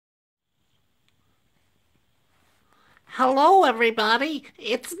Hello, everybody.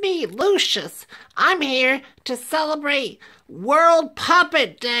 It's me, Lucious. I'm here to celebrate World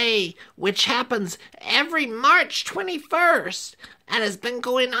Puppet Day, which happens every March 21st and has been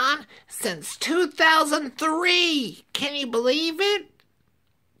going on since 2003. Can you believe it?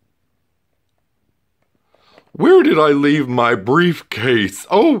 Where did I leave my briefcase?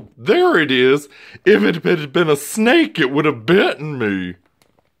 Oh, there it is. If it had been a snake, it would have bitten me.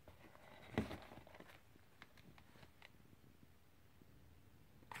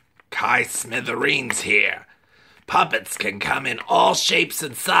 Hi, Smithereens here. Puppets can come in all shapes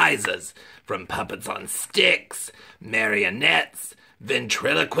and sizes, from puppets on sticks, marionettes,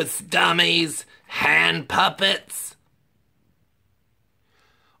 ventriloquist dummies, hand puppets,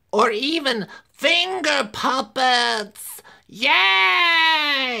 Or even finger puppets.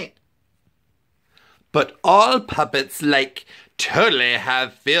 Yay! but all puppets, totally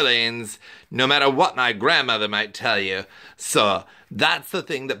have feelings, no matter what my grandmother might tell you. So that's the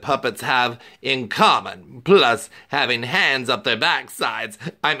thing that puppets have in common. Plus, having hands up their backsides,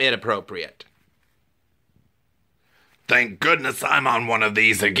 I'm inappropriate. Thank goodness I'm on one of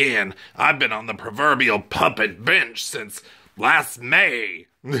these again. I've been on the proverbial puppet bench since last May.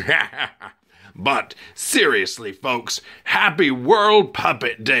 But seriously, folks, happy World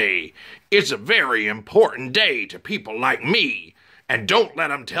Puppet Day. It's a very important day to people like me. And don't let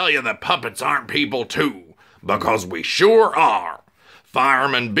them tell you that puppets aren't people too, because we sure are.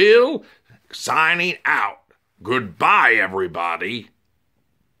 Fireman Bill, signing out. Goodbye, everybody.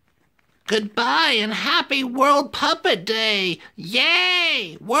 Goodbye and happy World Puppet Day.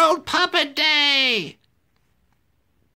 Yay! World Puppet Day!